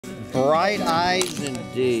Bright eyes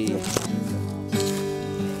indeed.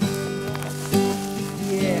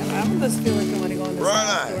 Yeah, I almost feel like I want to go in the store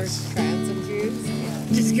try on some shoes.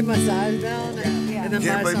 Just get my size down and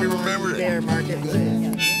then buy some on their marketplace. But I'm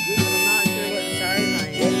not sure what size I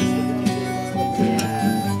am.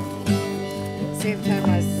 Same time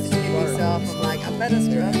I was thinking myself, I'm like, I better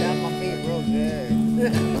scrub down my feet real good.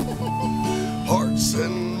 Hearts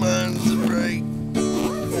and minds are right.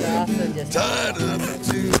 But also just tied up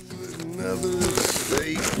to another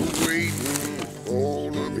state, waiting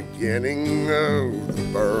for the beginning of the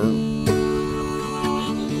burn.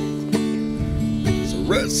 It's a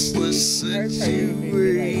restless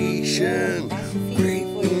situation,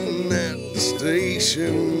 waiting at the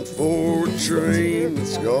station for a train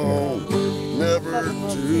that's gone, never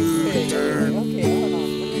to return. Okay, hold on.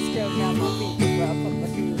 Let me scrub down my feet before I put my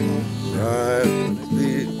shoes on.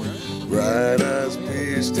 Bright eyes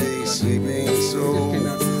pierced a sleeping soul.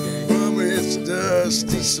 From its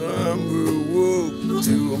dusty slumber woke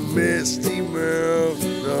to a misty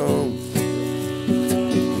mountain dawn.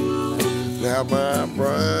 Now my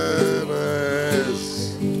bright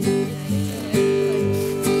eyes,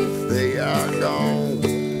 they are gone.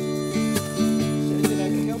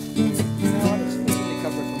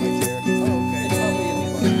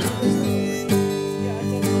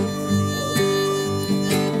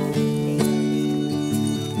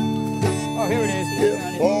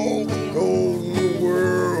 All the golden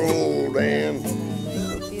world and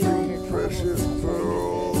precious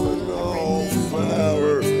pearl and all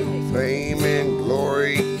flower, fame and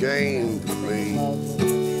glory came to me.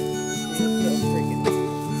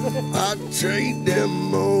 I'd trade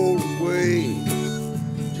them all away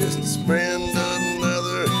just to spend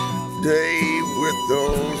another day with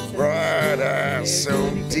those bright eyes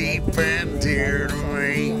so deep and dear to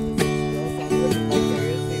me.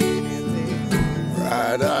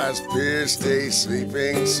 Bright eyes pierced a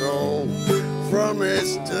sleeping soul from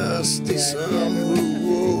its dusty summer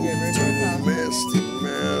woe to the misty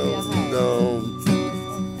mountain dawn.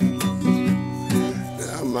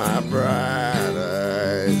 Now my bright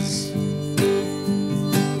eyes,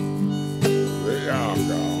 they are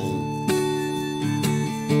gone.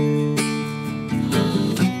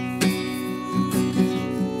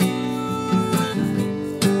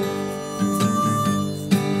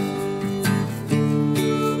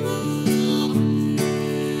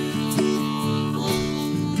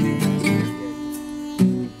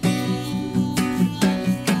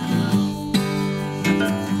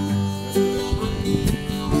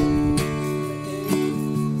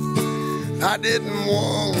 I didn't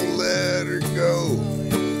want to let her go,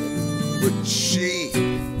 but she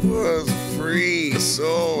was a free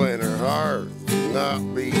soul and her heart could not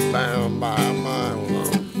be bound by my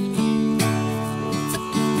law.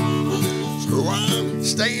 So I'm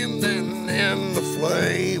standing in the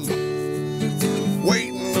flame,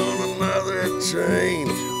 waiting on another train,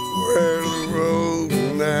 where the road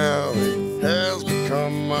now has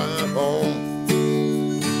become my home.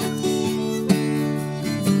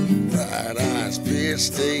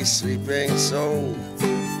 Pierced a sleeping soul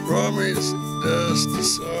from its dusty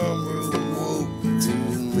summer woke to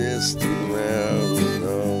misty mountain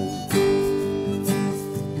dawn.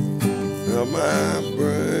 Now my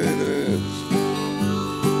brothers,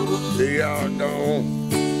 they are gone.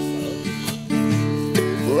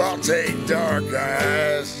 Well, I'll take dark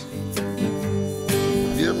eyes.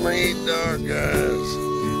 Give me dark eyes.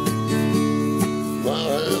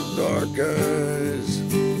 I'll have dark eyes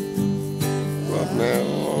from now on.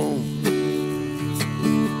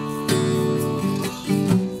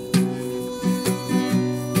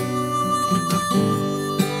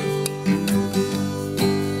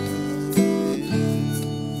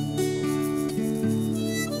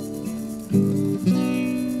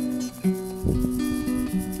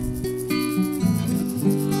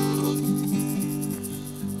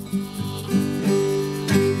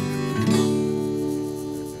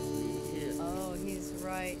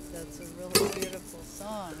 That's a really beautiful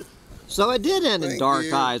song. So it did end in dark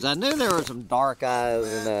eyes. I knew there were some dark eyes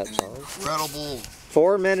in that song. Incredible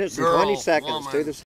 4 minutes and 20 seconds woman. to the